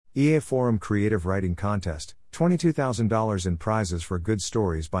EA Forum Creative Writing Contest, $22,000 in prizes for good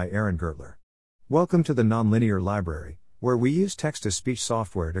stories by Aaron Gertler. Welcome to the Nonlinear Library, where we use text-to-speech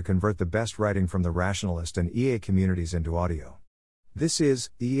software to convert the best writing from the rationalist and EA communities into audio. This is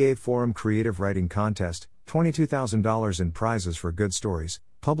EA Forum Creative Writing Contest, $22,000 in prizes for good stories,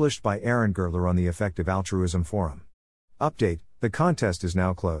 published by Aaron Gertler on the Effective Altruism Forum. Update: the contest is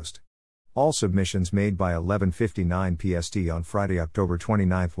now closed. All submissions made by 11:59 PST on Friday, October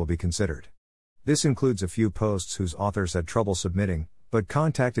 29 will be considered. This includes a few posts whose authors had trouble submitting, but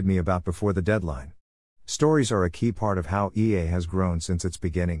contacted me about before the deadline. Stories are a key part of how EA has grown since its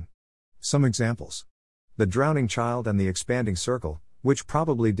beginning. Some examples: The Drowning Child and the Expanding Circle, which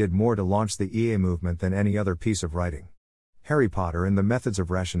probably did more to launch the EA movement than any other piece of writing. Harry Potter and the Methods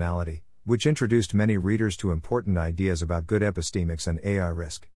of Rationality, which introduced many readers to important ideas about good epistemics and AI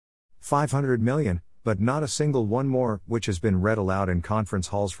risk. 500 million, but not a single one more, which has been read aloud in conference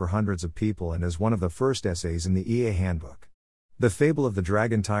halls for hundreds of people and is one of the first essays in the EA Handbook. The Fable of the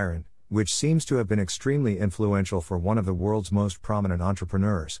Dragon-Tyrant, which seems to have been extremely influential for one of the world's most prominent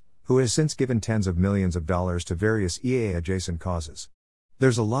entrepreneurs, who has since given tens of millions of dollars to various EA-adjacent causes.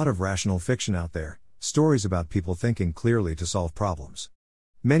 There's a lot of rational fiction out there, stories about people thinking clearly to solve problems.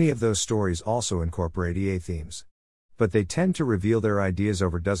 Many of those stories also incorporate EA themes. But they tend to reveal their ideas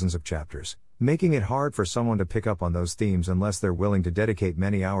over dozens of chapters, making it hard for someone to pick up on those themes unless they're willing to dedicate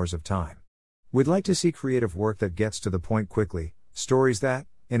many hours of time. We'd like to see creative work that gets to the point quickly, stories that,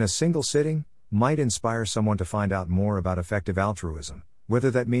 in a single sitting, might inspire someone to find out more about effective altruism,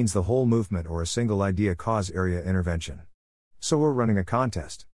 whether that means the whole movement or a single idea cause area intervention. So we're running a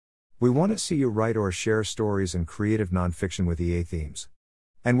contest. We want to see you write or share stories and creative nonfiction with EA themes.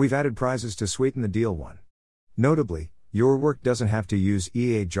 And we've added prizes to sweeten the deal one. Notably, your work doesn't have to use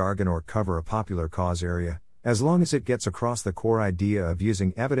EA jargon or cover a popular cause area, as long as it gets across the core idea of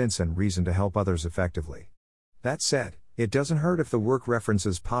using evidence and reason to help others effectively. That said, it doesn't hurt if the work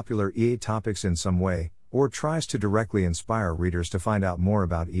references popular EA topics in some way, or tries to directly inspire readers to find out more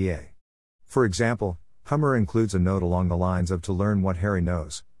about EA. For example, HPMOR includes a note along the lines of "To learn what Harry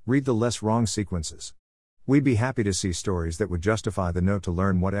knows, read the LessWrong Sequences." We'd be happy to see stories that would justify the note "To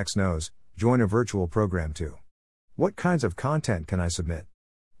learn what X knows, join a virtual program too." What kinds of content can I submit?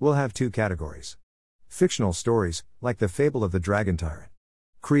 We'll have two categories. Fictional stories, like The Fable of the Dragon-Tyrant.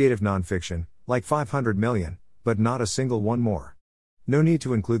 Creative nonfiction, like 500 million, but not a single one more. No need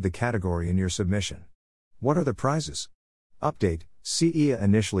to include the category in your submission. What are the prizes? Update: CEA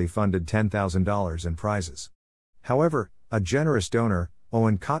initially funded $10,000 in prizes. However, a generous donor,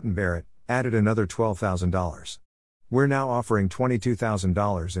 Owen Cotton-Barratt, added another $12,000. We're now offering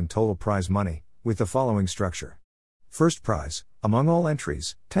 $22,000 in total prize money, with the following structure. First prize, among all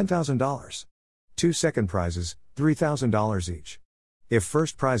entries, $10,000. 2 second prizes, $3,000 each. If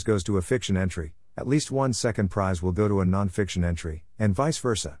first prize goes to a fiction entry, at least 1 second prize will go to a non-fiction entry, and vice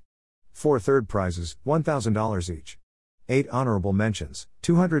versa. 4 third prizes, $1,000 each. 8 honorable mentions,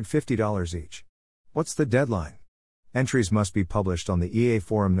 $250 each. What's the deadline? Entries must be published on the EA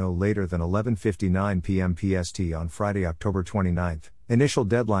Forum no later than 11:59 p.m. PST on Friday, October 29. Initial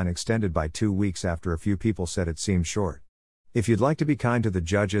deadline extended by 2 weeks after a few people said it seemed short. If you'd like to be kind to the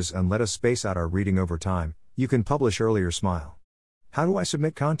judges and let us space out our reading over time, you can publish earlier. Smile. How do I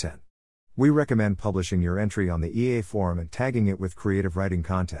submit content? We recommend publishing your entry on the EA Forum and tagging it with Creative Writing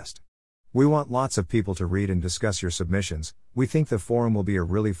Contest. We want lots of people to read and discuss your submissions. We think the forum will be a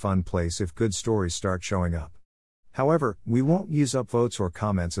really fun place if good stories start showing up. However, we won't use upvotes or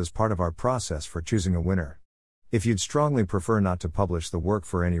comments as part of our process for choosing a winner. If you'd strongly prefer not to publish the work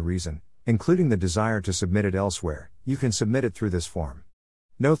for any reason, including the desire to submit it elsewhere, you can submit it through this form.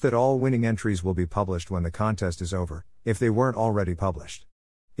 Note that all winning entries will be published when the contest is over, if they weren't already published.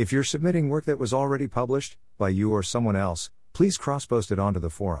 If you're submitting work that was already published, by you or someone else, please cross-post it onto the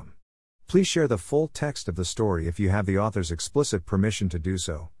forum. Please share the full text of the story if you have the author's explicit permission to do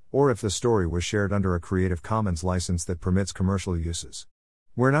so, or if the story was shared under a Creative Commons license that permits commercial uses.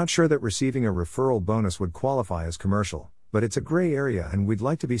 We're not sure that receiving a referral bonus would qualify as commercial, but it's a gray area and we'd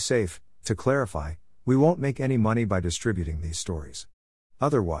like to be safe. To clarify, we won't make any money by distributing these stories.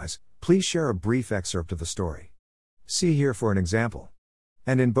 Otherwise, please share a brief excerpt of the story. See here for an example.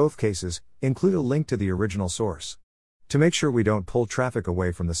 And in both cases, include a link to the original source. To make sure we don't pull traffic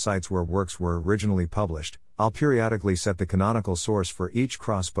away from the sites where works were originally published, I'll periodically set the canonical source for each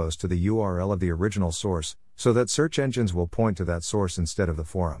crosspost to the URL of the original source, so that search engines will point to that source instead of the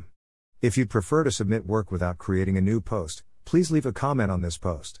forum. If you'd prefer to submit work without creating a new post, please leave a comment on this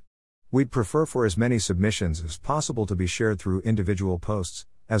post. We'd prefer for as many submissions as possible to be shared through individual posts,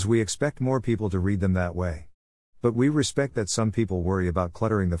 as we expect more people to read them that way. But we respect that some people worry about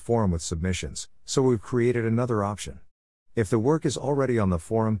cluttering the forum with submissions, so we've created another option. If the work is already on the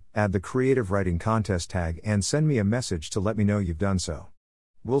forum, add the Creative Writing Contest tag and send me a message to let me know you've done so.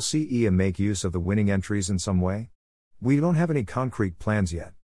 Will EA make use of the winning entries in some way? We don't have any concrete plans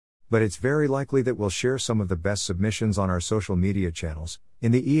yet. But it's very likely that we'll share some of the best submissions on our social media channels,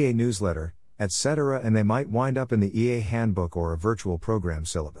 in the EA newsletter, etc., and they might wind up in the EA Handbook or a virtual program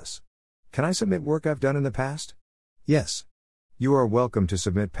syllabus. Can I submit work I've done in the past? Yes. You are welcome to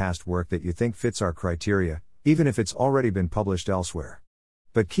submit past work that you think fits our criteria, even if it's already been published elsewhere.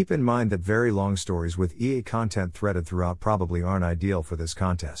 But keep in mind that very long stories with EA content threaded throughout probably aren't ideal for this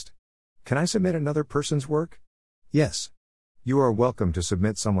contest. Can I submit another person's work? Yes. You are welcome to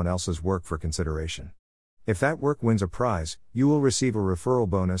submit someone else's work for consideration. If that work wins a prize, you will receive a referral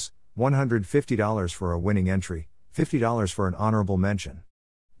bonus, $150 for a winning entry, $50 for an honorable mention.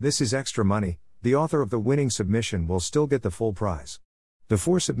 This is extra money. The author of the winning submission will still get the full prize.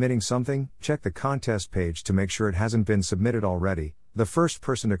 Before submitting something, check the contest page to make sure it hasn't been submitted already. The first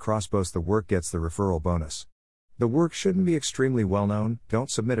person to cross-post the work gets the referral bonus. The work shouldn't be extremely well known,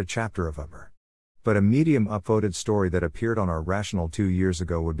 don't submit a chapter of upper. But a medium upvoted story that appeared on our Rational 2 years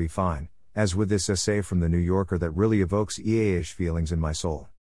ago would be fine, as with this essay from the New Yorker that really evokes EA-ish feelings in my soul.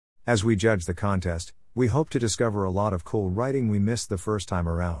 As we judge the contest, we hope to discover a lot of cool writing we missed the first time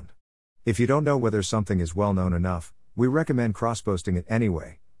around. If you don't know whether something is well known enough, we recommend cross-posting it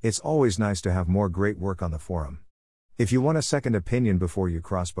anyway. It's always nice to have more great work on the forum. If you want a second opinion before you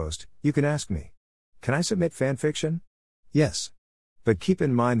cross-post, you can ask me. Can I submit fanfiction? Yes. But keep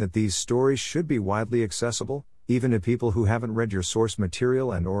in mind that these stories should be widely accessible, even to people who haven't read your source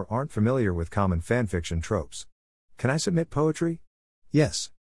material and or aren't familiar with common fanfiction tropes. Can I submit poetry? Yes.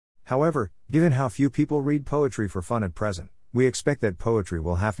 However, given how few people read poetry for fun at present, we expect that poetry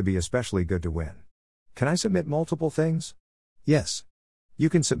will have to be especially good to win. Can I submit multiple things? Yes. You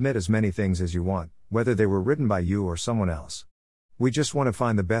can submit as many things as you want, whether they were written by you or someone else. We just want to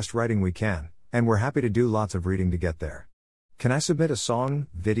find the best writing we can, and we're happy to do lots of reading to get there. Can I submit a song,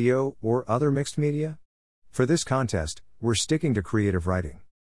 video, or other mixed media? For this contest, we're sticking to creative writing.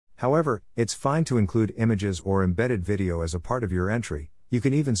 However, it's fine to include images or embedded video as a part of your entry. You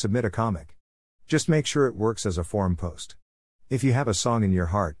can even submit a comic. Just make sure it works as a forum post. If you have a song in your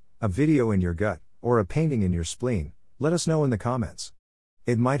heart, a video in your gut, or a painting in your spleen, let us know in the comments.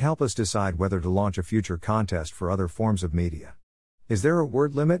 It might help us decide whether to launch a future contest for other forms of media. Is there a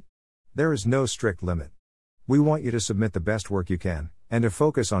word limit? There is no strict limit. We want you to submit the best work you can, and to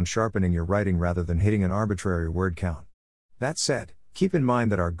focus on sharpening your writing rather than hitting an arbitrary word count. That said, keep in mind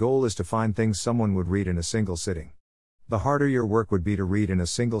that our goal is to find things someone would read in a single sitting. The harder your work would be to read in a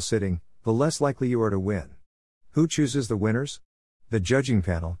single sitting, the less likely you are to win. Who chooses the winners? The judging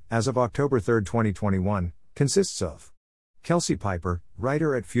panel, as of October 3, 2021, consists of Kelsey Piper,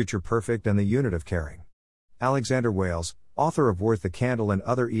 writer at Future Perfect and the Unit of Caring; Alexander Wales, author of Worth the Candle and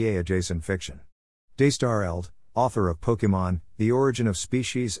other EA-adjacent fiction; Daystar Eld, author of Pokemon, The Origin of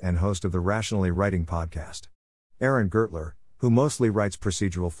Species and host of the Rationally Writing podcast; Aaron Gertler, who mostly writes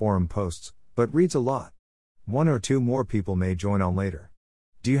procedural forum posts, but reads a lot. 1 or 2 more people may join on later.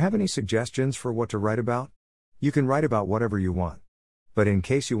 Do you have any suggestions for what to write about? You can write about whatever you want. But in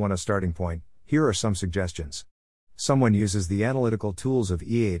case you want a starting point, here are some suggestions. Someone uses the analytical tools of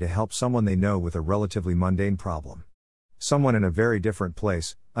EA to help someone they know with a relatively mundane problem. Someone in a very different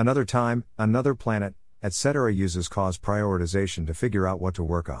place, another time, another planet, etc. uses cause prioritization to figure out what to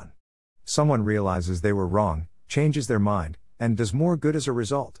work on. Someone realizes they were wrong, changes their mind, and does more good as a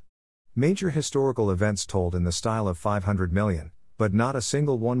result. Major historical events told in the style of 500 million, but not a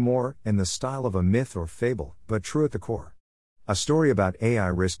single one more, in the style of a myth or fable, but true at the core. A story about AI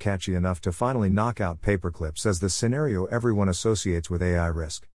risk catchy enough to finally knock out paperclips as the scenario everyone associates with AI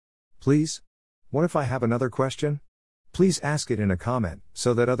risk. Please? What if I have another question? Please ask it in a comment,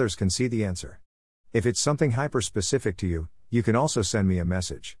 so that others can see the answer. If it's something hyper-specific to you, you can also send me a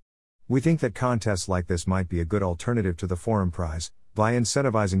message. We think that contests like this might be a good alternative to the forum prize, by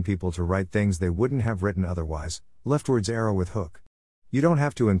incentivizing people to write things they wouldn't have written otherwise. Leftwards arrow with hook. You don't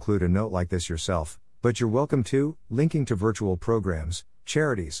have to include a note like this yourself, but you're welcome to, linking to virtual programs,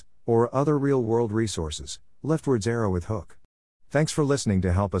 charities, or other real-world resources. Leftwards arrow with hook. Thanks for listening.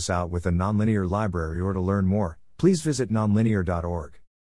 To help us out with the nonlinear library or to learn more, please visit nonlinear.org.